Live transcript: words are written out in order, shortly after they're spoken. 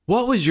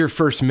What was your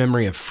first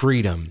memory of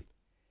freedom?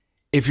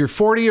 If you're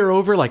 40 or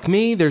over like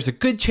me, there's a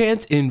good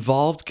chance it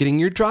involved getting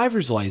your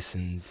driver's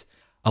license.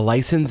 A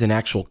license, an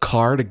actual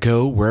car to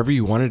go wherever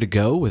you wanted to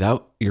go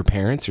without your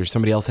parents or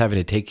somebody else having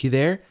to take you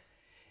there.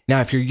 Now,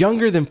 if you're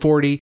younger than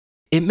 40,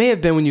 it may have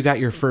been when you got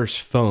your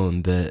first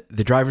phone. The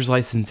driver's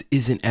license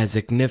isn't as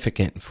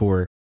significant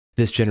for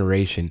this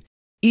generation.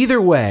 Either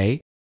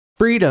way,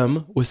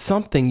 freedom was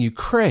something you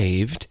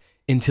craved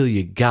until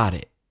you got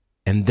it.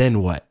 And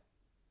then what?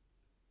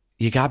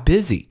 You got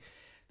busy.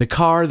 The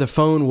car, the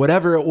phone,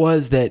 whatever it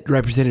was that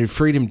represented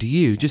freedom to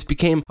you just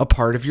became a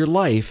part of your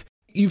life.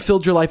 You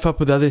filled your life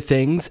up with other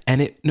things, and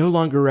it no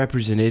longer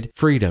represented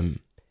freedom.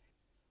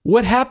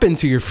 What happened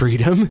to your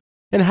freedom,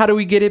 and how do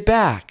we get it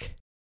back?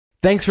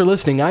 Thanks for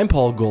listening. I'm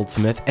Paul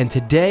Goldsmith, and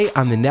today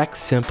on the Next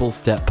Simple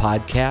Step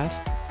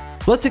podcast,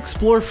 let's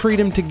explore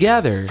freedom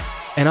together,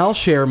 and I'll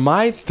share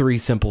my 3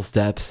 simple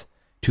steps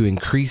to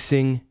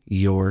increasing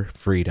your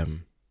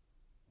freedom.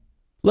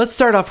 Let's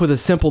start off with a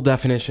simple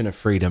definition of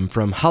freedom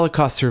from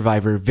Holocaust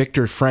survivor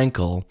Viktor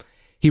Frankl.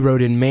 He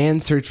wrote in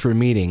Man's Search for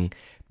Meaning,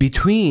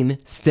 "Between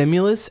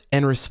stimulus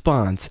and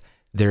response,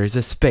 there is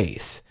a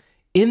space.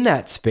 In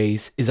that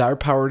space is our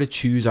power to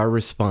choose our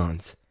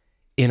response.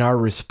 In our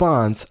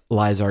response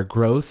lies our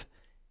growth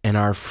and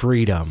our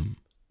freedom."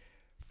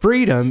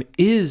 Freedom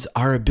is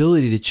our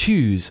ability to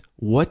choose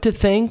what to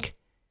think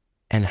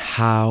and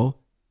how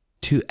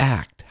to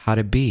act, how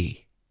to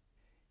be.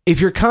 If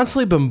you're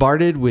constantly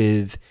bombarded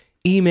with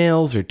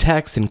emails or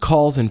texts and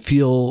calls and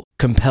feel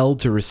compelled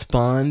to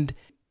respond,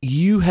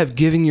 you have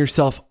given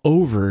yourself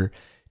over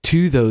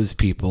to those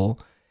people.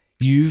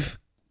 You've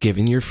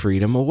given your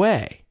freedom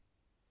away.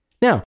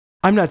 Now,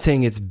 I'm not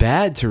saying it's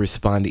bad to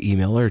respond to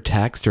email or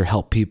text or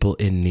help people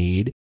in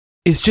need.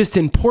 It's just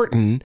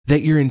important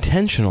that you're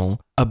intentional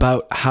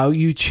about how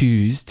you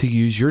choose to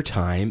use your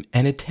time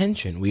and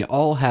attention. We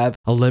all have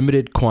a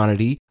limited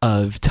quantity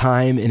of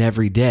time in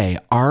every day.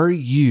 Are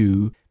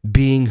you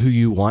being who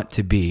you want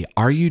to be?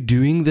 Are you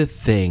doing the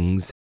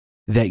things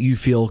that you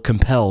feel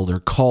compelled or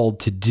called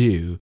to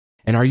do?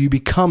 And are you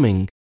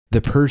becoming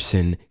the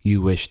person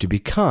you wish to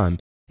become?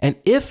 And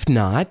if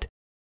not,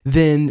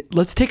 then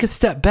let's take a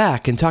step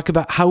back and talk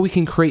about how we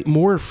can create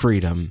more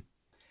freedom.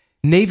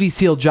 Navy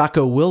SEAL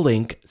Jocko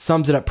Willink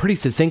sums it up pretty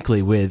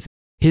succinctly with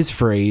his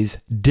phrase,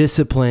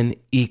 "Discipline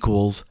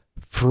equals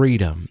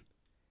freedom."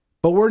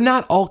 But we're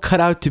not all cut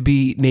out to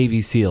be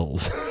Navy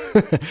SEALs.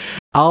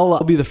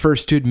 I'll be the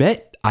first to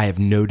admit, I have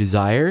no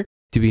desire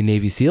to be a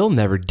Navy SEAL,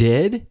 never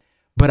did,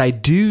 but I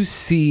do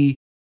see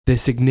the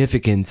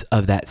significance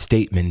of that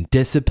statement.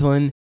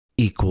 Discipline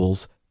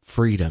equals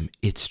freedom.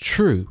 It's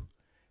true,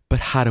 but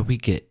how do we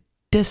get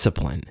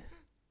discipline?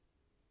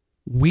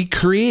 We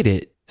create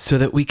it so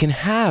that we can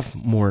have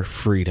more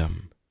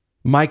freedom.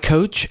 My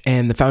coach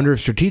and the founder of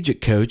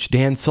Strategic Coach,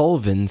 Dan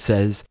Sullivan,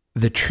 says,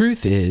 "The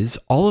truth is,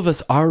 all of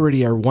us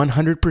already are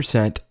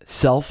 100%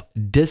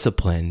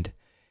 self-disciplined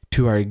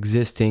to our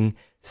existing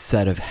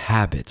set of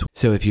habits.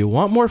 So if you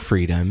want more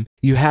freedom,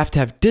 you have to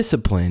have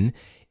discipline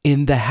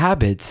in the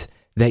habits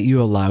that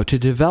you allow to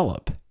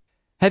develop."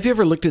 Have you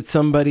ever looked at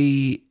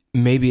somebody,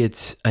 maybe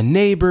it's a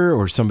neighbor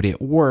or somebody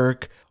at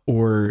work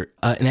or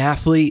an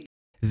athlete,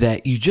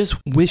 that you just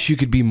wish you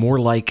could be more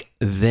like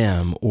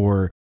them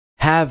or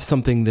have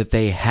something that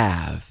they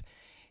have,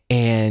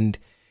 and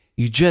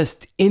you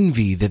just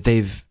envy that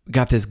they've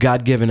got this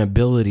God-given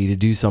ability to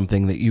do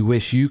something that you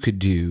wish you could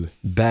do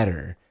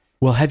better?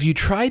 Well, have you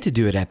tried to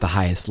do it at the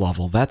highest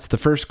level? That's the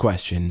first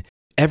question.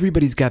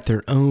 Everybody's got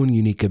their own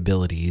unique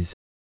abilities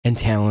and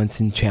talents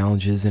and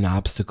challenges and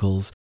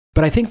obstacles.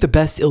 But I think the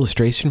best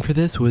illustration for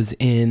this was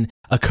in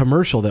a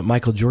commercial that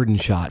Michael Jordan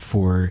shot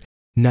for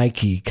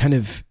Nike, kind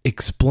of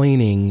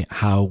explaining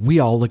how we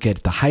all look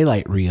at the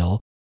highlight reel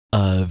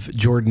of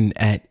Jordan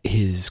at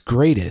his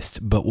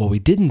greatest, but what we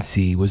didn't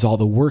see was all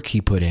the work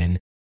he put in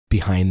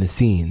behind the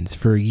scenes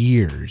for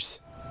years.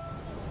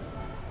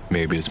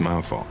 Maybe it's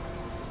my fault.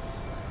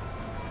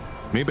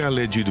 Maybe I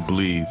led you to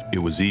believe it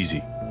was easy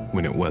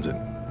when it wasn't.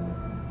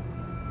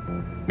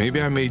 Maybe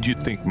I made you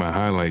think my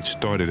highlights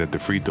started at the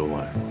free throw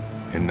line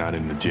and not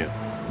in the gym.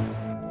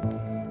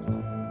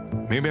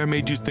 Maybe I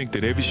made you think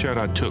that every shot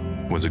I took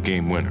was a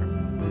game winner.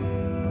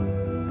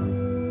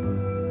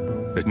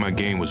 That my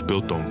game was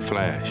built on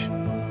flash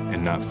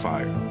and not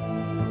fire.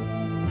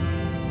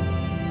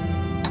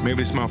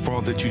 Maybe it's my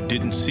fault that you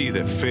didn't see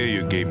that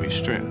failure gave me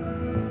strength,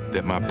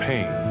 that my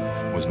pain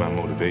was my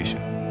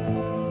motivation.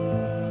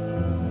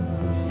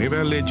 Maybe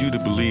I led you to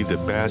believe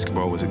that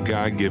basketball was a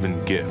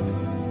God-given gift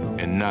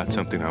and not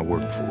something I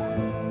worked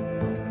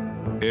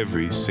for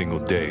every single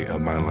day of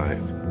my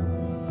life.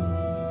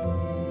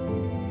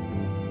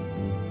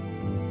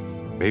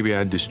 Maybe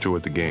I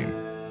destroyed the game.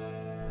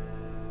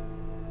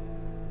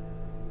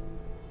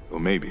 Or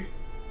maybe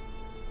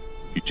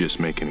you're just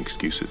making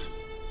excuses.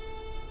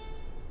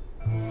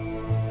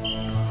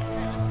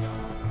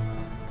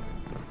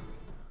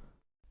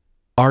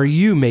 Are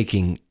you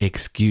making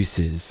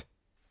excuses?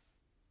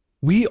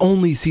 We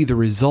only see the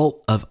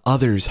result of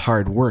others'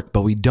 hard work,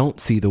 but we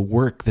don't see the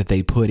work that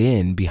they put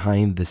in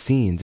behind the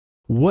scenes.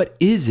 What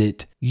is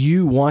it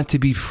you want to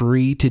be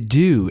free to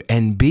do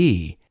and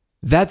be?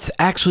 That's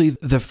actually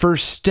the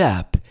first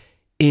step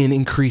in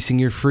increasing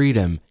your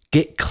freedom.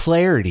 Get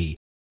clarity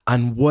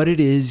on what it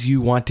is you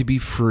want to be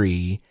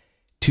free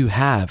to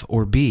have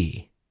or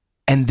be.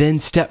 And then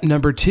step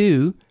number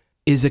 2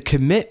 is a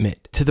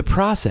commitment to the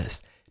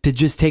process, to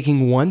just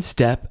taking one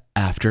step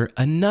after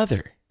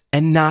another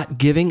and not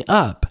giving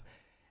up.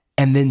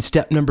 And then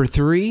step number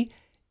 3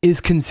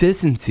 is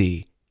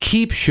consistency.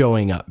 Keep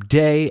showing up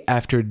day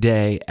after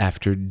day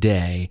after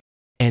day,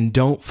 and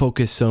don't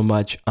focus so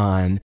much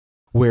on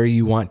where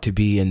you want to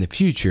be in the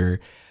future,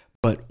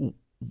 but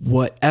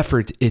what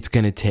effort it's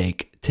going to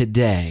take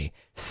today.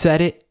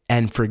 Set it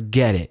and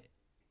forget it.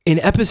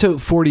 In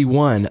episode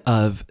 41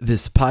 of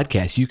this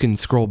podcast, you can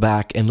scroll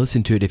back and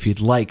listen to it if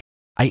you'd like.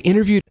 I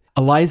interviewed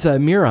Eliza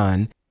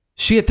Miron.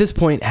 She at this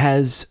point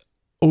has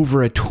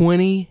over a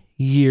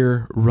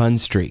 20-year run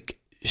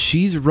streak.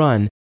 She's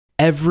run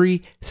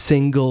every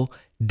single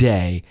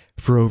day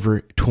for over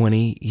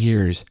 20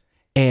 years.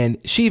 And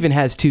she even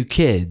has 2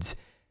 kids.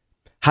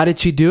 How did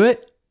she do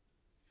it?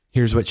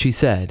 Here's what she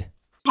said.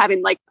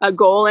 Having like a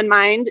goal in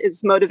mind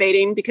is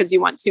motivating because you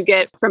want to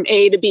get from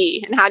A to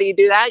B. And how do you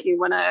do that? You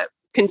want to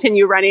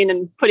continue running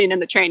and putting in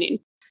the training.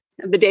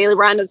 The daily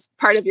run is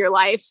part of your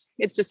life.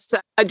 It's just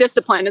a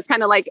discipline. It's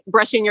kind of like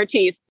brushing your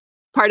teeth,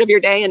 part of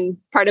your day and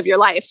part of your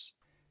life.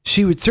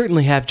 She would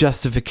certainly have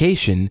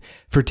justification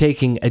for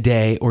taking a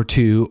day or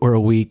 2 or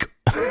a week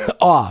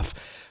off,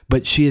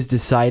 but she has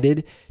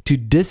decided to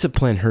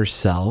discipline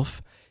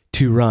herself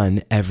to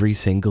run every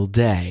single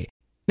day.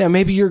 Now,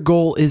 maybe your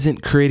goal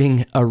isn't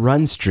creating a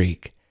run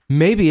streak.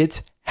 Maybe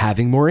it's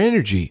having more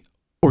energy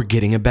or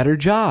getting a better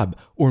job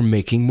or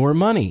making more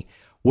money.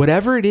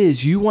 Whatever it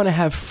is, you want to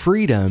have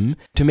freedom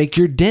to make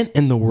your dent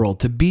in the world,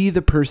 to be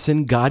the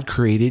person God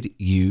created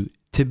you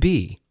to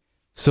be.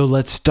 So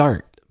let's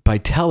start by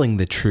telling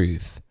the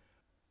truth.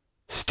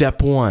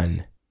 Step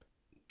 1,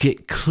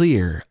 get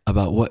clear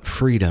about what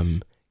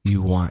freedom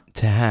you want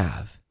to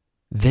have.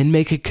 Then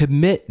make a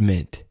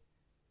commitment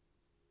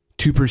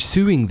to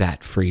pursuing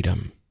that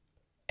freedom.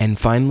 And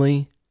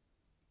finally,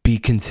 be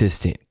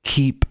consistent.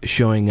 Keep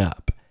showing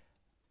up.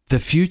 The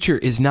future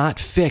is not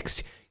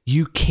fixed.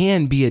 You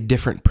can be a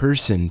different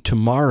person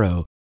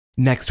tomorrow,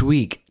 next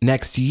week,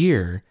 next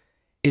year.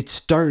 It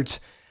starts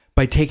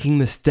by taking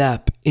the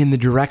step in the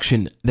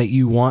direction that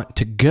you want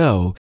to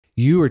go.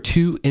 You are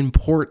too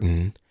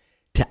important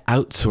to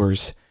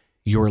outsource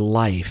your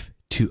life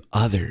to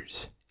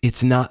others.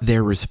 It's not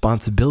their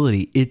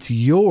responsibility. It's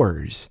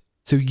yours.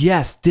 So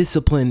yes,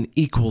 discipline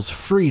equals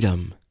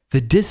freedom.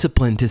 The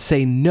discipline to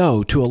say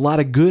no to a lot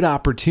of good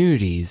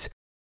opportunities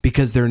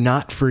because they're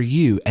not for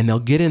you and they'll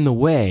get in the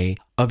way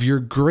of your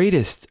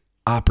greatest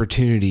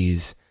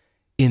opportunities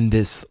in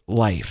this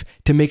life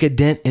to make a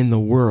dent in the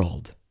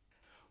world.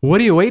 What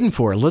are you waiting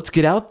for? Let's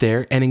get out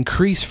there and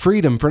increase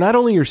freedom for not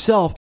only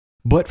yourself,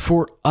 but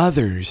for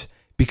others,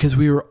 because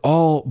we were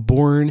all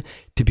born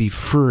to be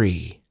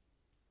free.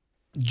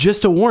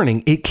 Just a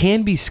warning, it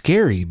can be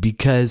scary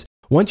because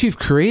once you've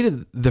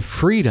created the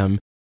freedom,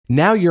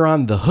 now you're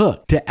on the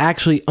hook to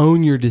actually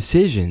own your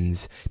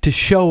decisions, to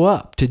show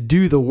up, to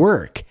do the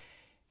work.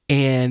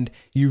 And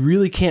you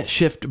really can't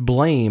shift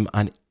blame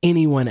on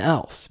anyone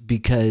else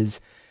because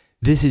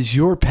this is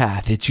your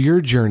path. It's your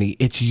journey.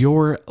 It's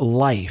your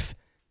life.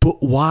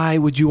 But why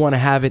would you want to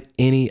have it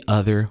any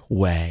other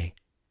way?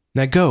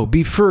 Now go,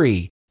 be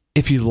free.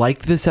 If you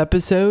liked this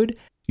episode,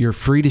 you're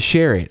free to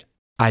share it.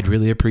 I'd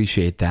really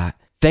appreciate that.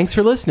 Thanks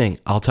for listening.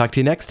 I'll talk to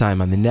you next time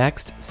on the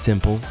next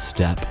Simple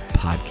Step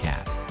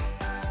Podcast.